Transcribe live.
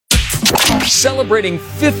celebrating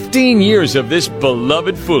 15 years of this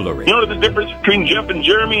beloved foolery. You know the difference between Jeff and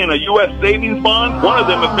Jeremy and a U.S. savings bond? One of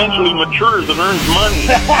them eventually matures and earns money.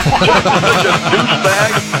 Jeff is such a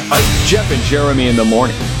douchebag. Jeff and Jeremy in the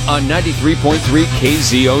morning on 93.3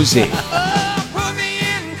 KZOZ. Put me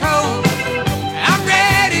in cold. I'm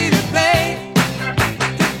ready to play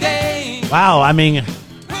today. Wow, I mean,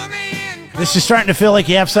 this is starting to feel like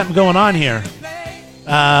you have something going on here.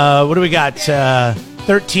 What do we got?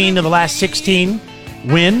 13 of the last 16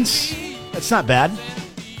 wins. That's not bad.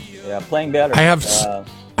 Yeah, playing better. I have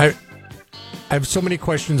so many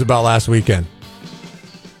questions about last weekend.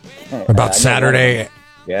 About Saturday.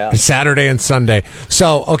 Yeah. Saturday and Sunday.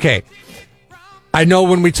 So, okay. I know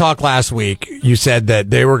when we talked last week, you said that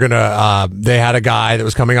they were going to, they had a guy that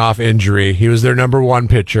was coming off injury. He was their number one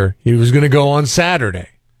pitcher. He was going to go on Saturday.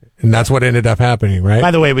 And that's what ended up happening, right?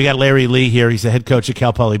 By the way, we got Larry Lee here. He's the head coach of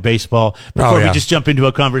Cal Poly Baseball. Before we just jump into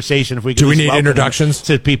a conversation, if we could, do we need introductions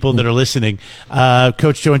to people that are listening?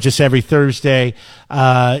 Coach joins us every Thursday.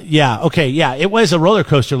 It was a roller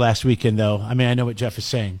coaster last weekend, though. I mean, I know what Jeff is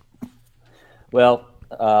saying. Well,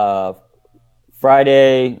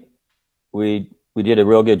 Friday we did a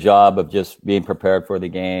real good job of just being prepared for the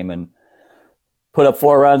game and put up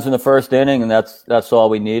 4 runs in the first inning, and that's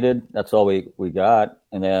all we needed. That's all we got.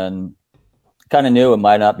 And then kind of knew it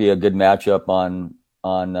might not be a good matchup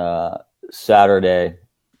on Saturday,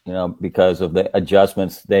 because of the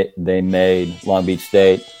adjustments they made, Long Beach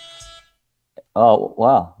State. Oh,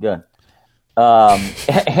 wow, good.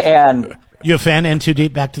 And you a fan? And too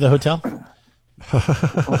deep back to the hotel. Is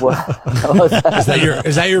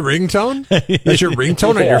that your ringtone? That's your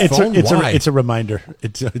ringtone on your phone? It's a reminder.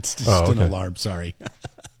 It's just an alarm. Sorry.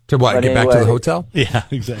 To what? But get back to the hotel? Yeah,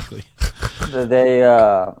 exactly.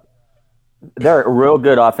 They're a real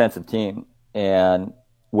good offensive team, and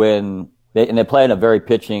they play in a very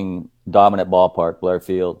pitching dominant ballpark, Blair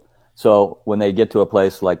Field. So when they get to a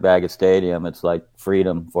place like Baggett Stadium, it's like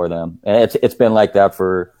freedom for them, and it's been like that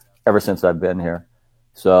ever since I've been here.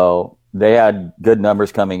 So they had good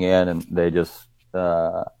numbers coming in, and they just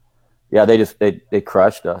they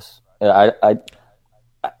crushed us.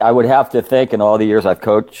 I would have to think in all the years I've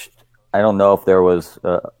coached, I don't know if there was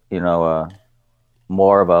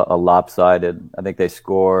more of a lopsided. I think they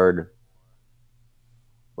scored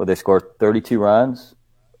 32 runs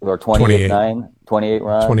or 28 runs 28,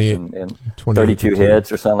 and 32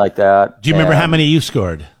 hits or something like that. Do you remember how many you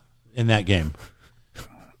scored in that game?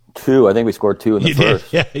 2. I think we scored 2 in the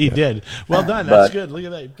first. Yeah, you did. Well done. That's good. Look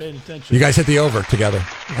at that. You're paying attention. You guys hit the over together,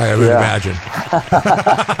 I would imagine.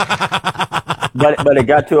 But it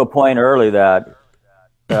got to a point early that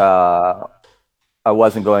I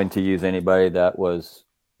wasn't going to use anybody that was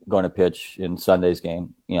going to pitch in Sunday's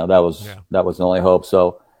game. That was the only hope.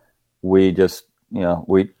 So we just,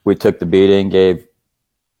 we took the beating, gave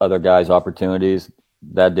other guys opportunities.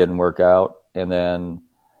 That didn't work out. And then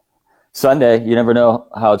Sunday, you never know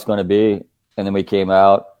how it's going to be. And then we came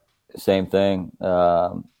out, same thing.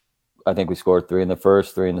 I think we scored 3 in the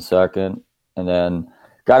first, 3 in the second, and then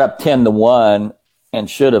got up 10-1 and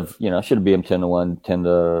should have beat them 10-1,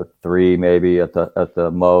 10-3 maybe at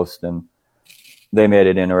the most. And they made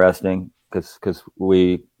it interesting because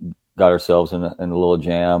we got ourselves in a little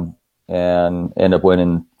jam and ended up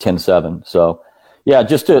winning 10-7. So yeah,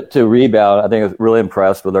 just to rebound, I think I was really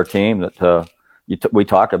impressed with our team that, we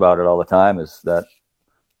talk about it all the time, is that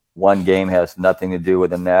one game has nothing to do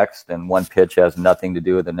with the next, and one pitch has nothing to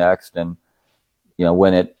do with the next. And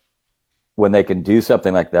when they can do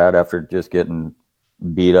something like that after just getting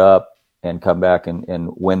beat up and come back and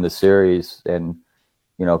win the series and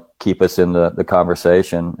keep us in the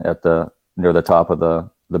conversation near the top of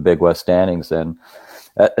the Big West standings, and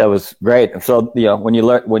that was great. So when you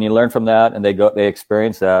learn from that and they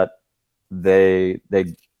experience that, they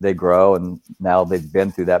grow, and now they've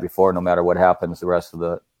been through that before. No matter what happens the rest of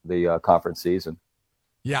the conference season.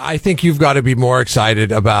 Yeah, I think you've got to be more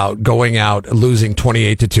excited about going out losing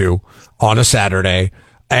 28-2 on a Saturday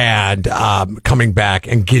and coming back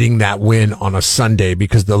and getting that win on a Sunday,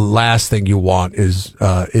 because the last thing you want is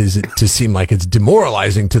it to seem like it's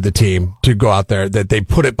demoralizing to the team to go out there, that they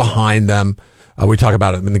put it behind them. We talk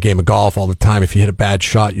about it in the game of golf all the time. If you hit a bad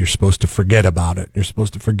shot, you're supposed to forget about it. You're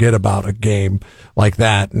supposed to forget about a game like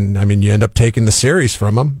that. And I mean, you end up taking the series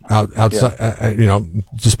from them outside,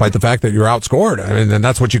 despite the fact that you're outscored. I mean, and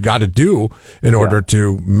that's what you got to do in order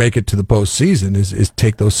to make it to the postseason is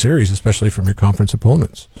take those series, especially from your conference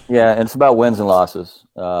opponents. Yeah. And it's about wins and losses,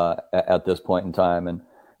 at this point in time. And,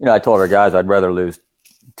 I told our guys, I'd rather lose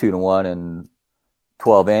 2-1 in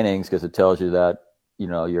 12 innings because it tells you that,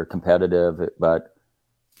 you're competitive, but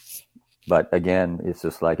but again, it's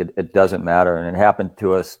just like it doesn't matter. And it happened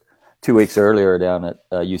to us 2 weeks earlier down at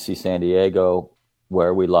UC San Diego,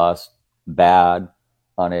 where we lost bad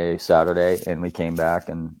on a Saturday, and we came back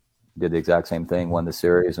and did the exact same thing, won the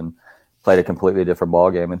series, and played a completely different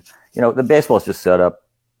ball game. And the baseball is just set up.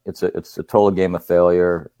 It's a total game of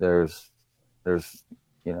failure. There's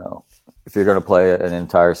if you're going to play an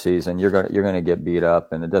entire season, you're going to get beat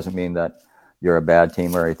up, and it doesn't mean that you're a bad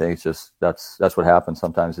team or anything. It's just that's what happens.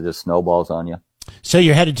 Sometimes it just snowballs on you. So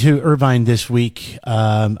you're headed to Irvine this week.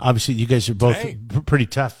 Obviously, you guys are both pretty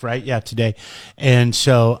tough, right? Yeah, today. And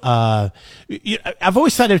so I've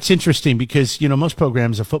always thought it's interesting because, most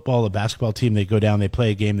programs, a football, a basketball team, they go down, they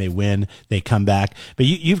play a game, they win, they come back. But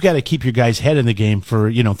you've got to keep your guys' head in the game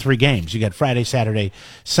for, 3 games. You got Friday, Saturday,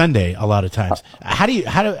 Sunday a lot of times.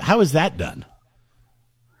 How is that done?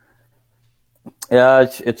 Yeah,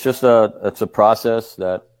 it's just a process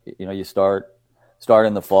that, you start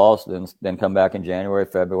in the fall, then come back in January,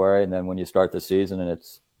 February, and then when you start the season, and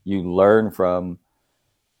you learn from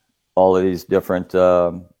all of these different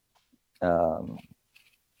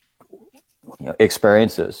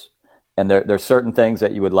experiences, and there's certain things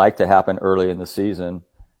that you would like to happen early in the season,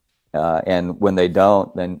 and when they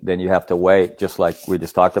don't, then you have to wait. Just like we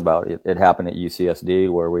just talked about, it happened at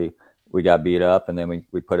UCSD where we got beat up, and then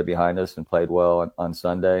we put it behind us and played well on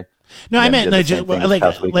Sunday. No, I meant like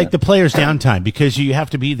the players' downtime, because you have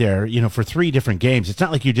to be there, for 3 different games. It's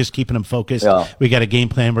not like you're just keeping them focused. Yeah. We got a game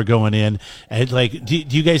plan. We're going in. And do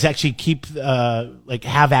you guys actually keep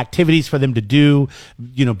have activities for them to do,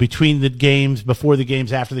 between the games, before the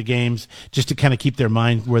games, after the games, just to kind of keep their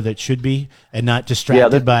mind where that should be and not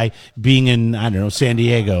distracted by being in, I don't know, San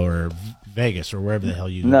Diego or Vegas or wherever the hell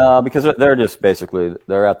you. No, because they're just basically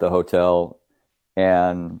they're at the hotel,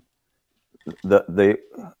 and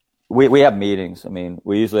we have meetings. I mean,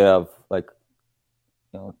 we usually have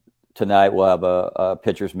tonight we'll have a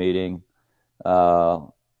pitchers meeting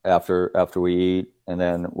after we eat, and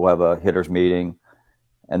then we'll have a hitters meeting,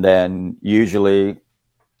 and then usually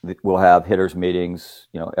we'll have hitters meetings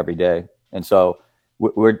every day. And so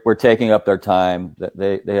we're taking up their time. That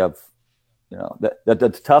they have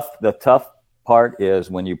the tough part is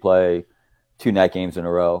when you play 2 night games in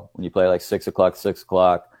a row. When you play like 6 o'clock,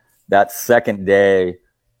 that second day.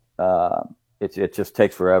 It just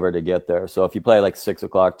takes forever to get there. So if you play like 6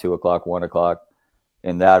 o'clock, 2 o'clock, 1 o'clock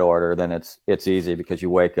in that order, then it's easy because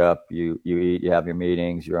you wake up, you eat, you have your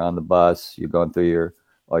meetings, you're on the bus, you're going through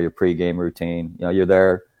all your pregame routine. You're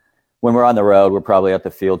there. When we're on the road, we're probably at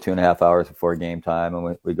the field 2.5 hours before game time,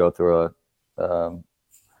 and we go through a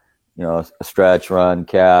stretch, run,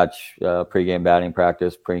 catch, pregame batting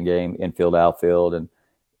practice, pregame infield, outfield, and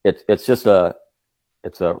it's just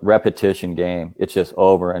it's a repetition game. It's just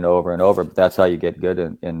over and over and over. But that's how you get good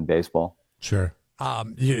in baseball. Sure.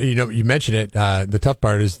 You mentioned it. The tough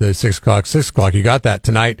part is the 6 o'clock. You got that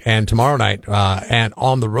tonight and tomorrow night, and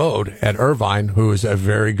on the road at Irvine, who is a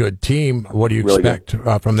very good team. What do you expect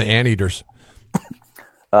from the Anteaters?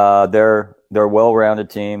 They're a well-rounded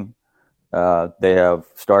team. They have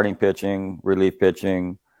starting pitching, relief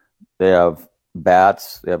pitching. They have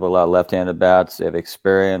bats. They have a lot of left-handed bats. They have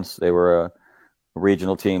experience. They were a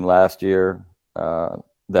regional team last year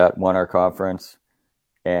that won our conference,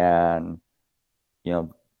 and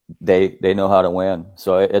they know how to win.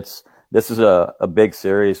 So this is a big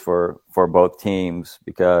series for both teams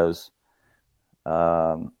because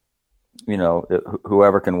whoever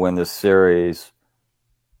can win this series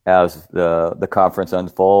as the conference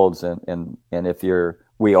unfolds, and if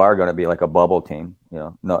we are going to be like a bubble team,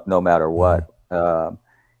 no matter what,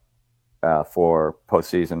 for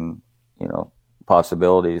postseason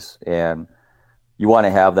possibilities, and you want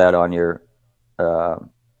to have that on your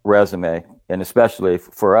resume, and especially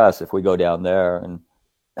for us, if we go down there and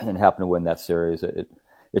happen to win that series, it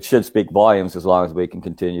should speak volumes as long as we can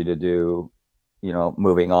continue to do,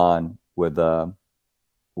 moving on with our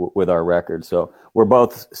record. So we're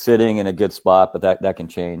both sitting in a good spot, but that can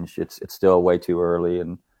change. It's still way too early,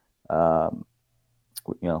 and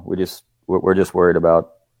we're just worried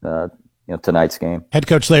about tonight's game. Head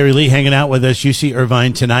coach Larry Lee hanging out with us, UC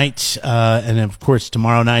Irvine tonight, and of course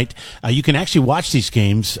tomorrow night. You can actually watch these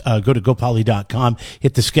games. Go to GoPoly.com,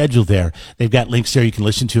 hit the schedule there. They've got links there. You can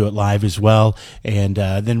listen to it live as well. And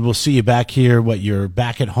then we'll see you back here. You're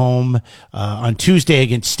back at home on Tuesday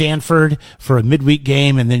against Stanford for a midweek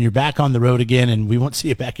game, and then you're back on the road again, and we won't see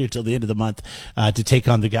you back here till the end of the month to take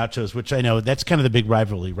on the Gauchos, which I know that's kind of the big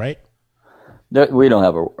rivalry, right? We don't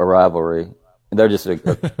have a rivalry. They're just a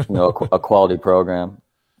quality program,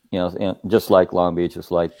 just like Long Beach,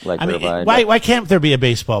 just like I mean, Irvine. why can't there be a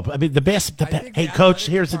baseball? I mean, hey, coach,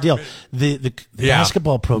 here's the deal: the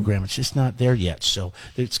basketball program, it's just not there yet. So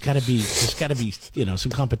there's got to be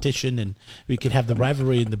some competition, and we could have the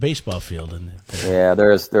rivalry in the baseball field. And yeah,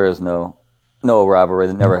 there is no rivalry.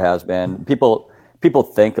 There never has been. People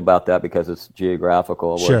think about that because it's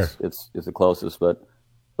geographical. Sure, it's the closest, but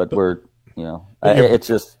we're it's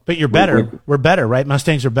just. But you're better. We're better, right?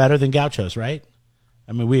 Mustangs are better than Gauchos, right?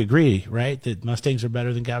 I mean, we agree, right, that Mustangs are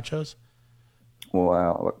better than Gauchos?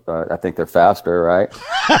 Well, I think they're faster, right?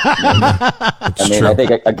 I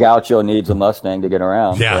think a Gaucho needs a Mustang to get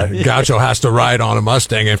around. Yeah, right? Gaucho has to ride on a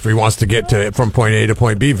Mustang if he wants to get from point A to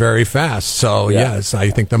point B very fast. So, yes, I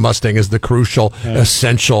think the Mustang is the crucial,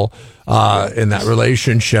 essential in that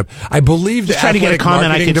relationship. I believe the trying to get a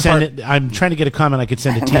comment I'm trying to get a comment I could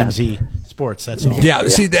send to TMZ Sports. That's all. Yeah,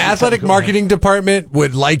 see, the athletic marketing department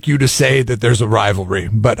would like you to say that there's a rivalry,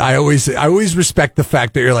 but I always respect the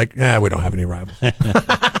fact that you're like, we don't have any rivals.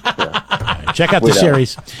 Check out the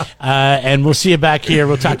series, and we'll see you back here.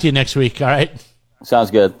 We'll talk to you next week. All right.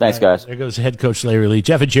 Sounds good. Thanks, guys. There goes head coach Larry Lee.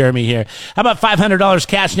 Jeff and Jeremy here. How about $500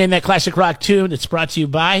 cash? Name that classic rock tune. It's brought to you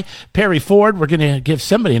by Perry Ford. We're going to give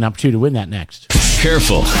somebody an opportunity to win that next.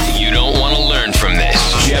 Careful. You don't want to learn from this.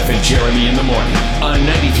 Jeff and Jeremy in the morning on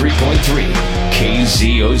 93.3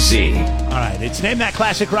 KZOZ. All right. It's Name That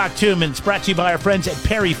Classic Rock Tune, and it's brought to you by our friends at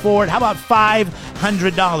Perry Ford. How about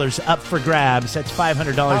 $500 up for grabs? That's $500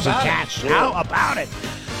 in cash. How about it?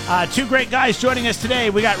 Two great guys joining us today.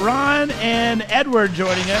 We got Ron and Edward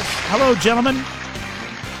joining us. Hello, gentlemen.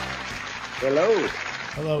 Hello.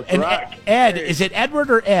 Hello. And Ed, is it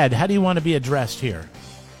Edward or Ed? How do you want to be addressed here?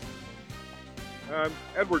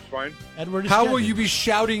 Edward's fine. Edward is How good. will you be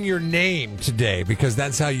shouting your name today? Because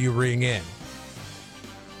that's how you ring in.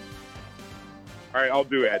 All right, I'll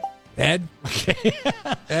do Ed. Ed?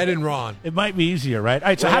 Ed and Ron. It might be easier, right? All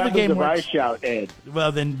right, so how the game if works. I shout Ed?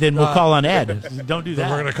 Well, then we'll call on Ed. Don't do that. Then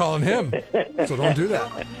we're going to call on him. So don't do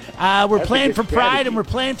that. We're playing for good pride, strategy. and we're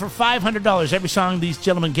playing for $500. Every song these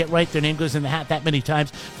gentlemen get right, their name goes in the hat that many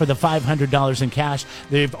times for the $500 in cash.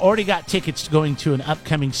 They've already got tickets going to an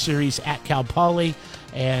upcoming series at Cal Poly.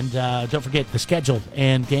 And don't forget the schedule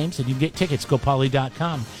and games, and you can get tickets,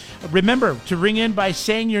 gopoly.com. Remember to ring in by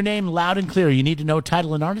saying your name loud and clear. You need to know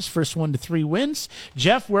title and artist. First 1 to 3 wins.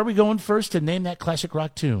 Jeff, where are we going first to name that classic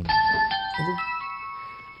rock tune?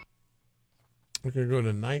 We're going to go to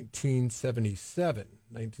 1977.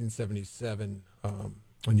 1977.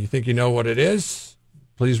 When you think you know what it is,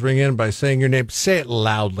 please ring in by saying your name. Say it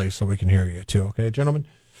loudly so we can hear you too. Okay, gentlemen?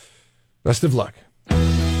 Best of luck.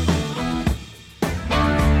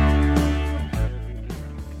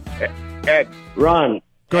 Ed. Ron.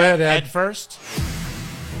 Go ahead, Ed Ed. first.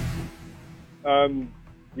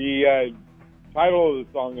 The title of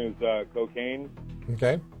the song is Cocaine,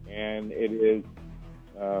 Okay. and it is,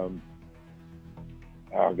 oh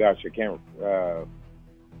gosh, I can't,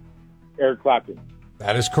 Eric Clapton.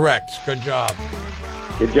 That is correct. Good job.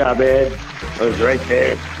 Good job, Ed. I was right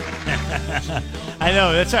there. I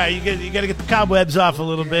know, that's all right. You got to get the cobwebs off a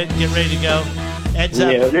little bit and get ready to go. Ed's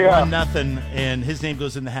up Yeah. 1-0, and his name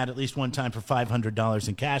goes in the hat at least one time for $500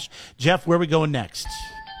 in cash. Jeff, where are we going next?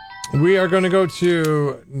 We are going to go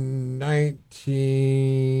to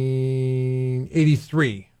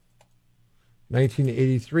 1983.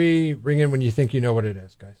 1983. Ring in when you think you know what it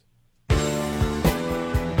is, guys.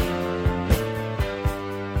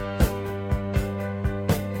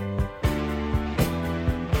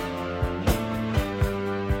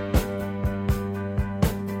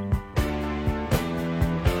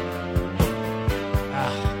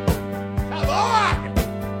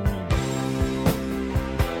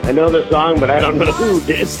 I know the song, but I don't know who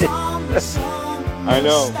did it. I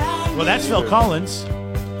know. Well, that's Phil Collins.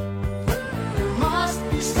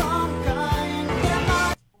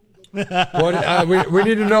 What, we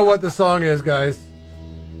need to know what the song is, guys.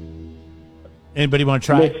 Anybody want to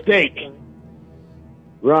try? Mistake.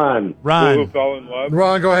 Ron. Who Ron. Fell in Love?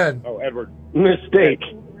 Ron, go ahead. Oh, Edward. Mistake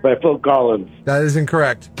by Phil Collins. That is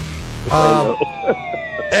incorrect.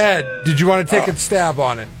 Ed, did you want to take a stab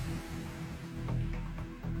on it?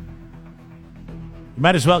 You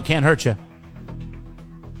might as well. It can't hurt you.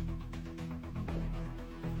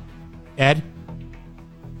 Ed?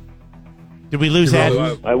 Did we lose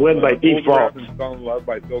Ed? I win by default. Fell in Love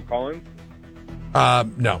by Phil Collins.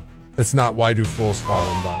 No. It's not Why Do Fools Fall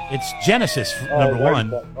in Love. It's Genesis, number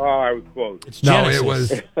one. Oh, I was close. It's No,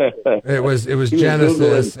 Genesis. it was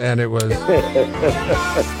Genesis, and it was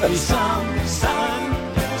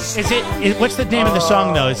What's the name of the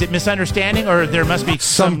song, though? Is it Misunderstanding, or there must be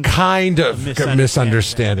some kind of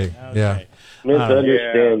misunderstanding. Okay. Yeah.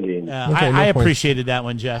 Misunderstanding. Okay, no I points. appreciated that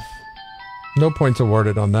one, Jeff. No points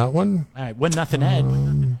awarded on that one. All right, 1-0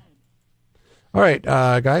 Ed. All right,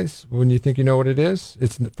 guys, when you think you know what it is,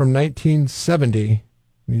 it's from 1970.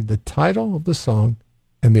 We need the title of the song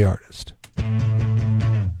and the artist.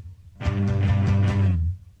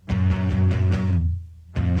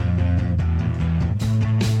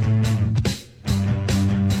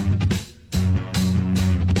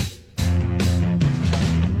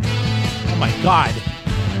 Oh my God!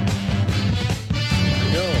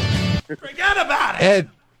 Forget about it.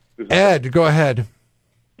 Ed, go ahead.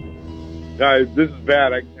 This is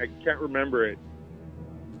bad. I can't remember it.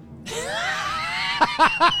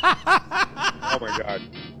 Oh my God.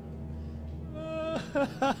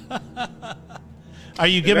 Are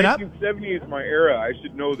you giving up? 1970 is my era. I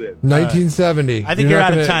should know this. 1970. I think you're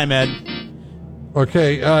not out of gonna- time, Ed.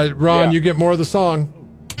 Okay, Ron, Yeah. you get more of the song.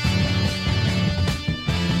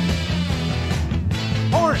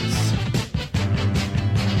 Horns.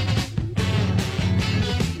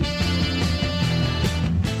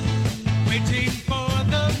 Waiting for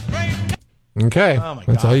the break. Okay, Oh my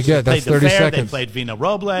that's God. all you get. They That's played 30 the Fair, They seconds. played Vina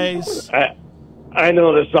Robles. I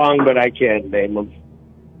know the song, but I can't name them.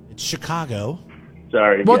 It's Chicago.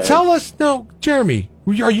 Sorry. Well, guys. tell us, no, Jeremy,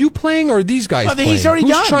 are you playing or are these guys Oh, playing? he's already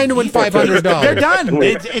Who's done. trying to win $500? They're done. We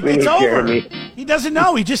It's need over. Jeremy. He doesn't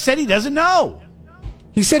know. He just said he doesn't know.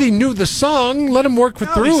 He said he knew the song. Let him work No,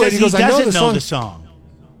 through he it. says He he goes, I know doesn't the song. song.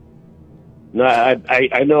 No, I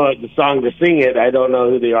know the song to sing it. I don't know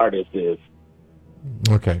who the artist is.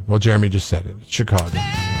 Okay, well, Jeremy just said it. It's Chicago. 25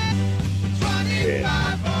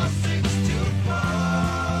 or 6 to 4.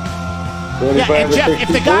 Yeah, and 25 or Jeff, if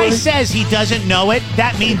the guy 64? says he doesn't know it,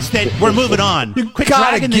 that means that we're moving on. You Quit gotta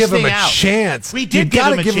dragging this give him thing a out. chance. We You did give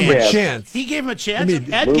gotta him a give him chance. a chance. He gave him a chance. I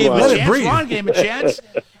mean, Ed move gave him on. a Let it chance. breathe. Ron gave him a chance.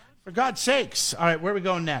 For God's sakes. All right, where are we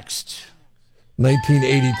going next?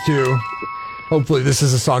 1982. Hopefully, this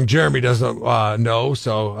is a song Jeremy doesn't know,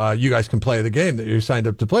 so you guys can play the game that you signed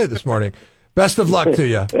up to play this morning. Best of luck to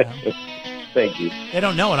you. Thank you. They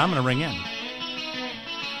don't know it. I'm going to ring in.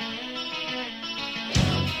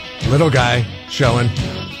 Little guy showing.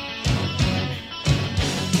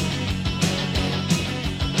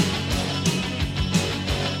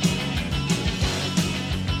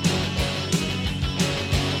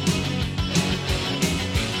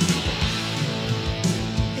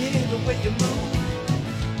 It ain't the way you move.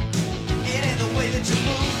 It ain't the way that you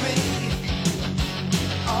move me.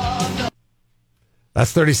 Oh, no.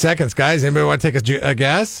 That's 30 seconds, guys. Anybody want to take a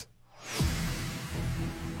guess?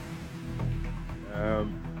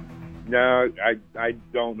 No, I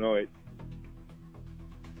don't know it.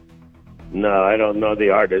 No, I don't know the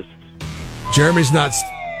artist. Jeremy's not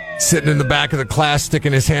sitting in the back of the class,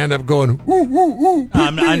 sticking his hand up, going, "Ooh, ooh, ooh."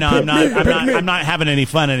 I'm not having any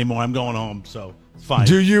fun anymore. I'm going home, so it's fine.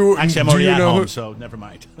 Do you- Actually, I'm do already you at know home, who- so never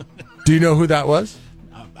mind. Do you know who that was?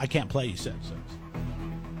 I can't play, you said. So.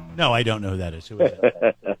 No, I don't know who that is. Who is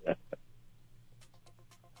it?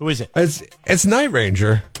 Who is it? It's Night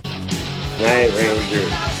Ranger. Night Ranger.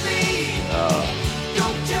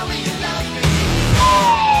 Don't tell me you love me.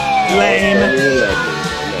 Lame.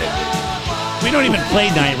 We don't even play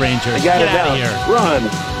Night Rangers. I got Get it out of down. here. Run.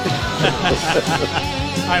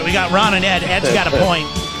 All right, we got Ron and Ed. Ed's got a point.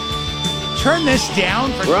 Turn this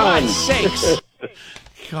down, for Run. God's sakes.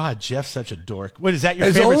 God, Jeff's such a dork. What is that? Your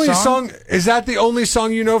Is the favorite only song? Is that the only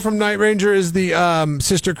song you know from Night Ranger? Is the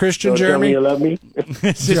Sister Christian, Don't tell me Jeremy? you love me.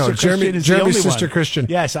 Sister No, Christian is the Jeremy's only Sister one. Christian.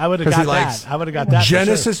 Yes, I would have 'Cause got he likes that. I would have got that. for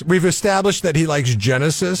Genesis. sure. We've established that he likes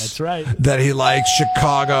Genesis. That's right. That he likes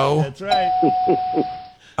Chicago. That's right.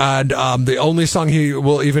 And the only song he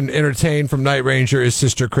will even entertain from Night Ranger is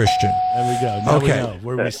Sister Christian. There we go. Now Okay. we know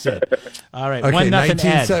where we sit. All right. Okay, 1-0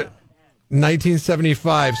 Ed.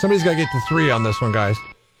 1975. Somebody's got to get to 3 on this one, guys.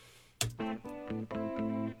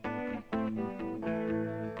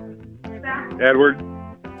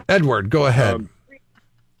 Edward, go ahead.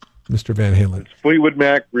 Mr. Van Halen. Fleetwood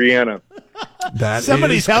Mac, Rihanna. That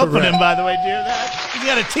Somebody's is helping correct. him, by the way. Do you hear that? He's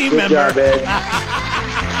got a team Good member. job, Ed.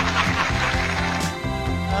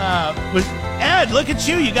 Ed, look at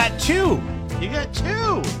you. You got 2. You got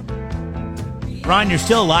 2. Ron, you're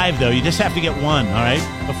still alive, though. You just have to get 1, all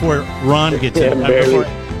right? Before Ron gets Yeah, it. I'm barely- Before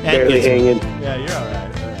Ed barely gets it. hanging. Yeah, you're all right.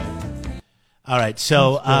 All right.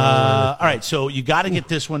 All right. So you got to get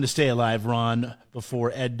this one to stay alive, Ron,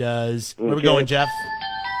 before Ed does. Where we Okay. going, Jeff?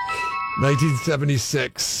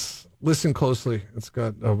 1976. Listen closely. It's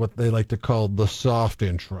got what they like to call the soft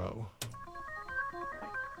intro.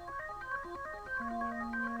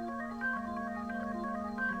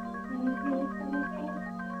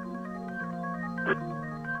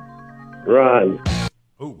 Run.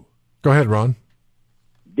 Ooh. Go ahead, Ron.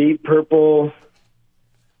 Deep Purple.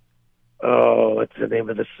 Oh, what's the name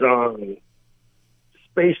of the song?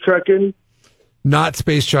 Space Truckin'? Not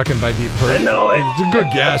Space Truckin' by Deep Purple. I know it. It's a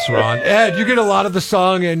good guess, Ron. Ed, you get a lot of the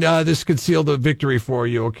song, and this could seal the victory for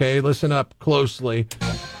you, okay? Listen up closely.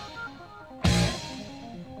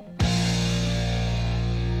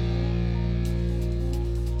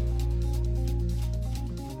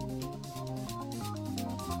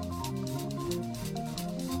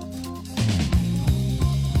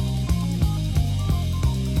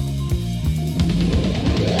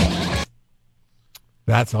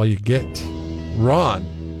 That's all you get. Ron.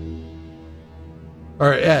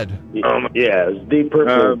 Or Ed. Yeah, it's Deep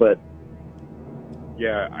Purple, but...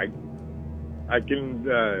 Yeah, I can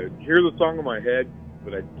hear the song in my head,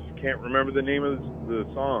 but I just can't remember the name of the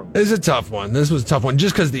song. This is a tough one. This was a tough one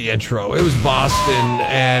just because the intro. It was Boston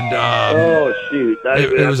and... oh, shoot.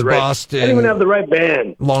 It was Boston. I didn't even have the right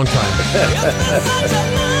band. Long time.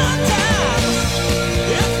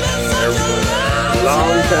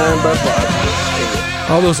 Long time by Boston.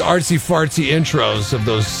 All those artsy-fartsy intros of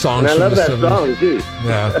those songs. And I from love the that 70s. song, too.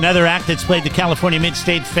 Yeah. Another act that's played the California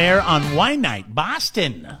Mid-State Fair on Wine Night,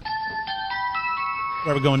 Boston.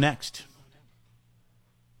 Where are we going next?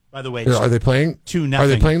 By the way, Are they playing? 2-0. Are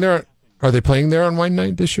they playing there? Are they playing there on Wine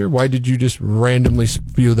Night this year? Why did you just randomly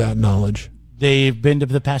spew that knowledge? They've been to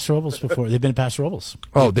the Paso Robles before. They've been to Paso Robles.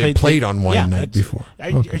 Oh, they played on Wine Night before. Are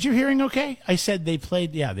you hearing okay? I said they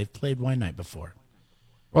played. Yeah, they've played Wine Night before.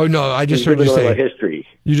 Oh no, I just heard you say history.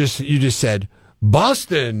 You just said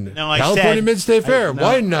Boston. No, I California said Mid-State Fair, no,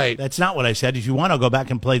 Wine Night. That's not what I said. If you want, I'll go back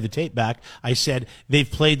and play the tape back. I said they've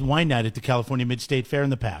played Wine Night at the California Mid-State Fair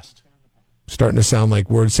in the past. Starting to sound like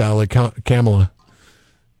word salad Kamala.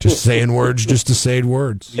 Just saying words just to say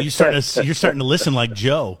words. You're starting to listen like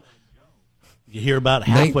Joe. You hear about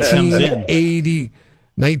half what comes in.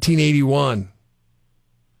 1981.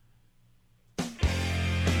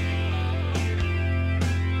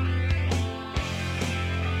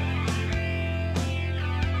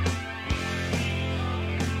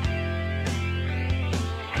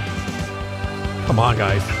 Come on,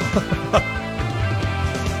 guys.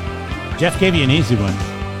 Jeff gave you an easy one.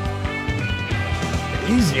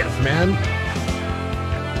 Easiest, man.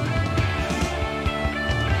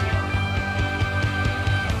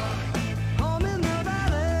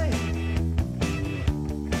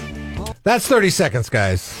 That's 30 seconds,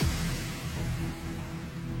 guys.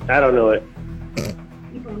 I don't know it. Do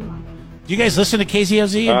you guys listen to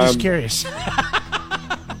KZOZ? I'm just curious.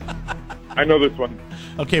 I know this one.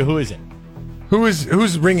 Okay, who is it?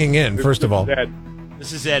 Who's ringing in, first of all? Ed.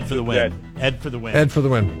 This is Ed for the win. Ed for the win. Ed for the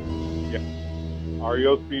win. Yeah.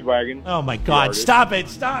 REO Speedwagon. Oh, my God. Stop it.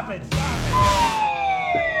 Stop it.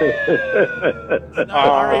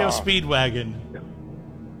 Not REO Speedwagon.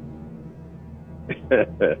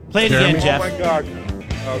 Play it again, Jeff. Oh, my gosh.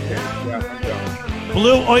 Okay. Yeah, I'm done.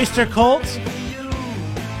 Blue Oyster Cult.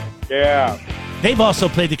 Yeah. They've also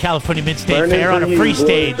played the California Mid-State Fair on a free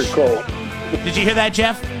stage. Did you hear that,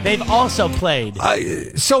 Jeff? They've also played.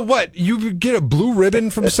 So what? You get a blue ribbon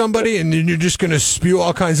from somebody, and then you're just going to spew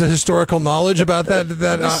all kinds of historical knowledge about that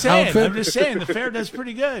outfit? I'm just saying, the fair does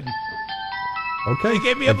pretty good. Okay. They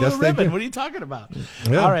gave me a blue ribbon. What are you talking about?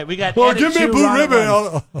 Yeah. All right, we got. Well, give me a blue ribbon.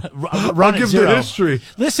 I'll give the history.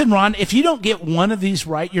 Listen, Ron, if you don't get one of these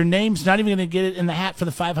right, your name's not even going to get it in the hat for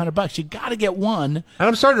the $500. You got to get one. And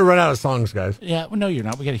I'm starting to run out of songs, guys. Yeah, well, no, you're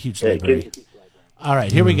not. We got a huge library. All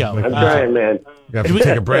right, here we go. I'm trying, man. You have to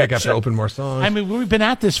take a break. I have to open more songs. I mean, we've been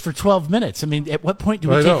at this for 12 minutes. I mean, at what point do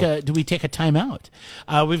we take a timeout?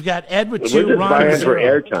 We've got Ed with 2, Ron with 0. For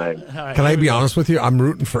airtime. Right, Can I be honest with you? I'm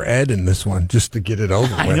rooting for Ed in this one just to get it over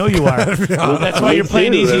with. I know you are. That's why you're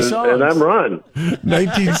playing easy songs. And I'm Ron.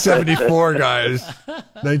 1974, guys.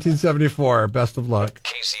 1974. Best of luck.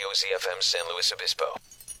 KZOZ FM San Luis Obispo.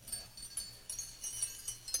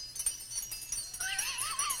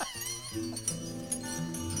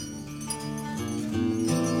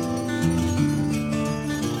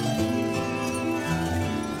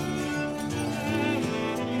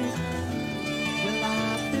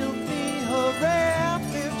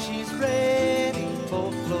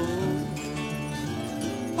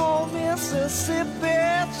 Mississippi,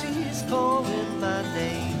 she's calling my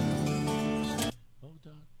name.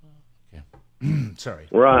 Sorry.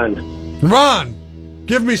 Ron,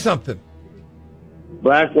 give me something.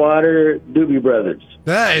 Blackwater, Doobie Brothers.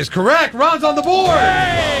 That is correct. Ron's on the board.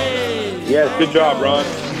 Hey! Yes, Good job, Ron.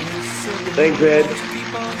 Thanks, Ed.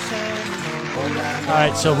 All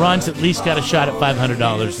right, so Ron's at least got a shot at $500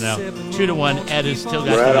 now. 2-1. Ed has still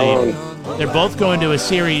got Right the lead. on. They're both going to a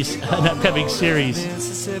series, an upcoming series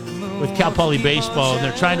with Cal Poly Baseball, and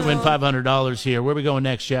they're trying to win $500 here. Where are we going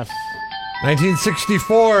next, Jeff?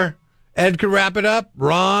 1964. Ed could wrap it up.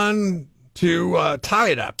 Ron to tie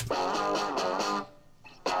it up.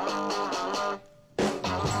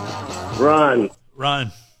 Ron,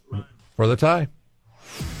 For the tie.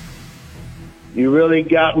 you really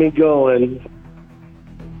got me going.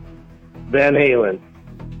 Van Halen.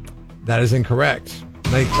 That is incorrect.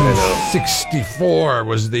 1964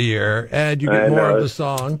 was the year. Ed, you get more of the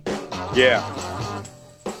song. Yeah.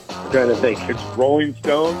 I'm trying to think. It's Rolling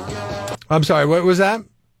Stones. I'm sorry, what was that?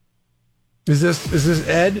 Is this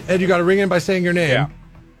Ed? Ed, you got to ring in by saying your name. Yeah.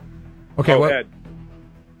 Okay, what? Ed.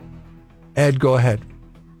 Ed, go ahead.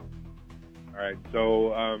 All right.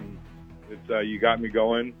 So it's You Got Me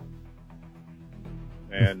Going.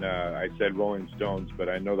 And I said Rolling Stones, but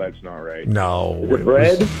I know that's not right. No. Is it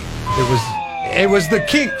Bread? It was the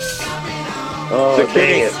Kinks. Oh, The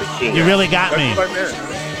dang Kinks. it, the Kinks. You really got me. That's what I meant.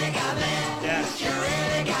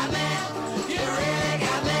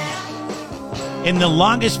 In the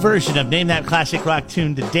longest version of Name That Classic Rock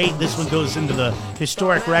Tune to date, this one goes into the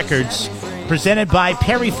historic records. Presented by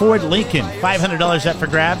Perry Ford Lincoln. $500 up for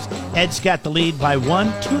grabs. Ed's got the lead by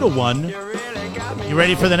 2-1. You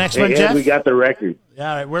ready for the next one, Ed, Jeff? we got the record. All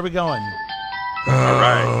right, where are we going?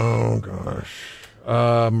 Oh, gosh.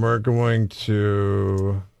 We're going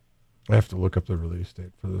to... I have to look up the release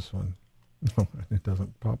date for this one. No, it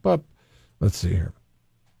doesn't pop up. Let's see here.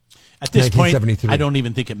 At this point, 1973. I don't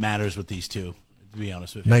even think it matters with these two, to be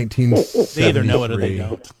honest with you. 1973. They either know it or they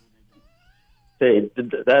don't. Hey,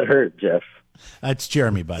 that hurt, Jeff. That's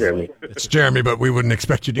Jeremy, by the way. It's Jeremy, but we wouldn't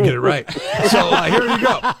expect you to get it right. So here you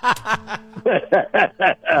go.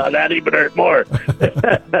 Oh, that even hurt more.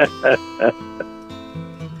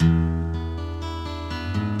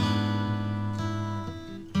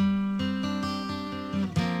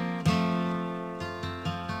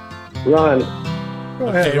 Ron, Go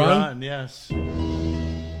ahead, Okay, Ron. Ron, yes.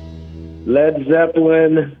 Led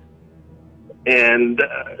Zeppelin, and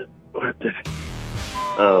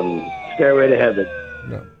Stairway to Heaven.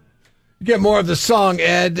 No. You get more of the song,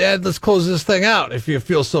 Ed. Ed, let's close this thing out if you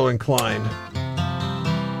feel so inclined.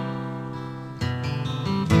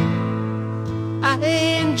 Oh,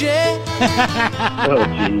 geez.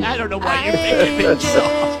 I don't know why you're making these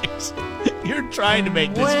songs. You're trying to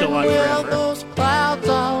make this go on forever.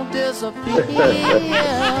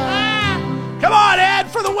 Come on, Ed,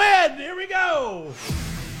 for the win. Here we go.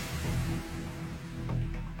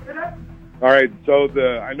 All right. So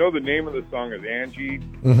I know the name of the song is Angie.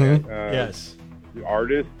 Mm-hmm. Yes. The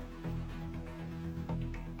artist,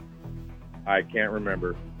 I can't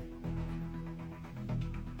remember.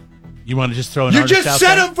 You want to just throw an You artist just out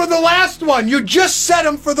set there? him for the last one. You just set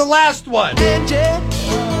him for the last one.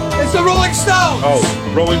 It's the Rolling Stones.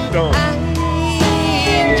 Oh, Rolling Stones.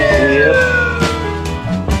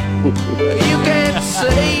 You can't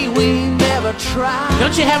say we never tried.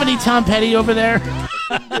 Don't you have any Tom Petty over there?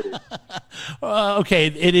 Okay,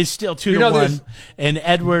 it is still 2-1, and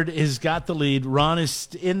Edward has got the lead. Ron is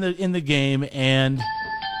in the game, and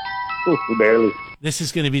Barely. this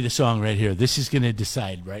is going to be the song right here. This is going to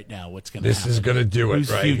decide right now what's going to happen. This is going to do it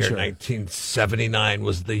Who's right future? here. 1979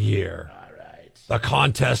 was the year. All right. The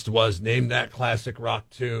contest was Name That Classic Rock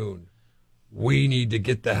Tune. We need to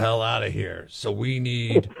get the hell out of here. So we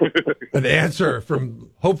need an answer from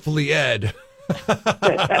hopefully Ed.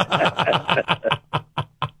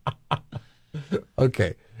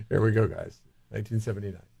 Okay, here we go, guys.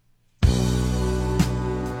 1979.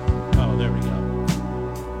 Oh, there we go.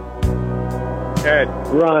 Ed.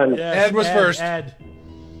 Ron. Yes, Ed was first. Ed.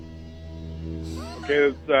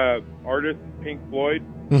 Okay, this artist, Pink Floyd.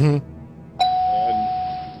 Mm-hmm.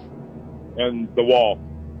 And The Wall.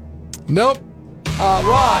 Nope.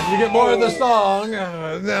 Ron, you get more of the song.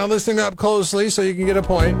 Now listen up closely so you can get a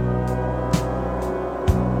point.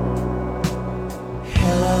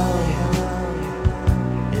 Hello,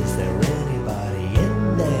 is there anybody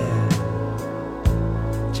in there?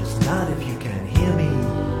 Just not if you can hear me.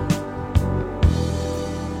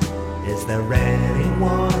 Is there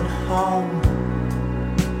anyone home?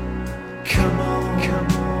 Come on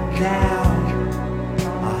now.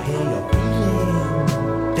 I hear you're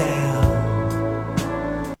feeling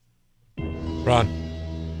down. Ron.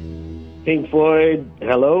 Pink Floyd,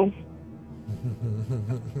 Hello?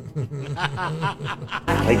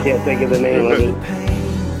 I can't think of the name of it.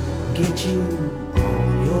 Pain, get you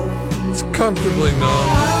on your feet. It's comfortably numb.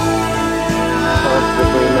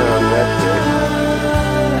 Constantly Numb, that's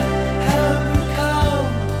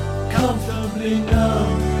Comfortably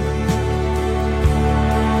numb.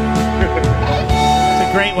 It's a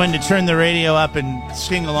a great one to turn the radio up and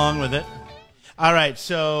sing along with it. All right,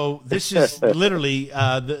 so this is literally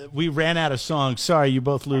we ran out of songs. Sorry, you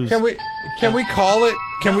both lose. Can we call it?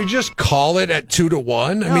 Can we just call it at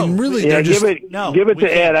 2-1? I mean, really? Yeah, give it to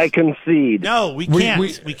Ed. I concede. No, we can't.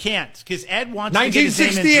 We can't because Ed wants to get his name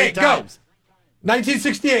in 3 times.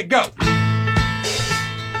 1968, go.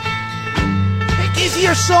 Pick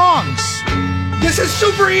easier songs. This is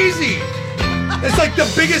super easy. It's like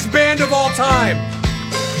the biggest band of all time.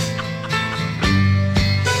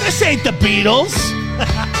 This ain't the Beatles.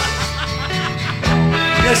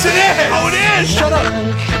 Yes, it is. Oh, it is. Shut up.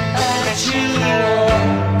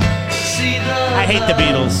 I hate the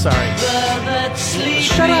Beatles. Sorry.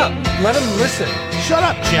 Shut up. Let him listen. Shut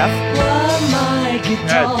up, Jeff.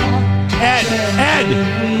 Ed.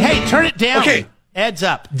 Hey, turn it down. Okay. Ed's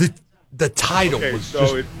up. The title Okay, was so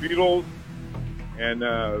just... it's Beatles and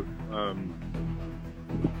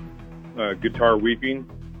Guitar Weeping.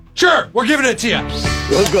 Sure, we're giving it to you.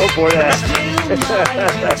 We'll go for that.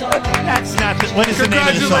 That's not the, what is the name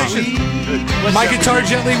of the song? Congratulations. My Guitar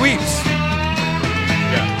Gently Weeps.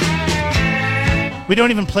 Yeah. We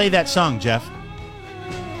don't even play that song, Jeff.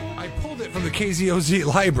 I pulled it from the KZOZ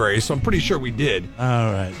library, so I'm pretty sure we did.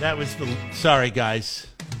 All right. That was the... Sorry, guys.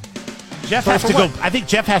 Jeff has to go... I think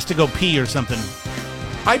Jeff has to go pee or something.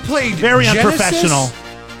 I played Very Genesis. unprofessional.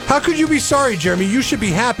 How could you be sorry, Jeremy? You should be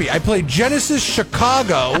happy. I played Genesis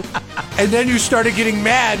Chicago, and then you started getting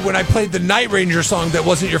mad when I played the Night Ranger song that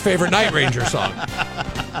wasn't your favorite Night Ranger song.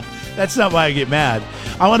 That's not why I get mad.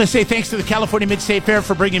 I want to say thanks to the California Mid-State Fair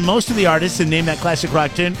for bringing most of the artists and Name That Classic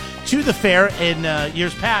Rock Tune to the fair in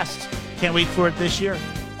years past. Can't wait for it this year.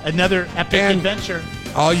 Another epic adventure.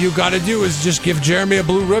 All you got to do is just give Jeremy a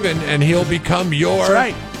blue ribbon, and he'll become your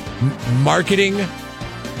marketing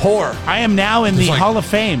whore. I am now in the Hall of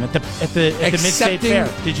Fame at the Mid-State Fair.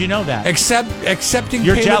 Did you know that? Accepting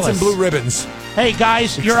You're payments jealous. and blue ribbons. Hey,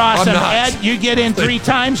 guys, you're awesome. I'm not. Ed, you get in 3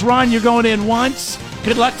 times. Ron, you're going in once.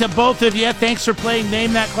 Good luck to both of you. Thanks for playing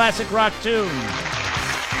Name That Classic Rock Tune.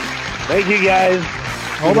 Thank you, guys.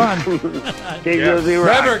 Hold on.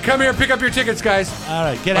 Remember, come here, pick up your tickets, guys. All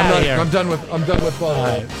right, get out of here. I'm done with both. All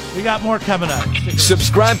right. We got more coming up.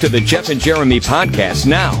 Subscribe to the Jeff and Jeremy podcast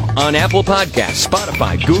now on Apple Podcasts,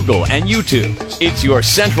 Spotify, Google, and YouTube. It's your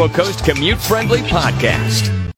Central Coast commute-friendly podcast.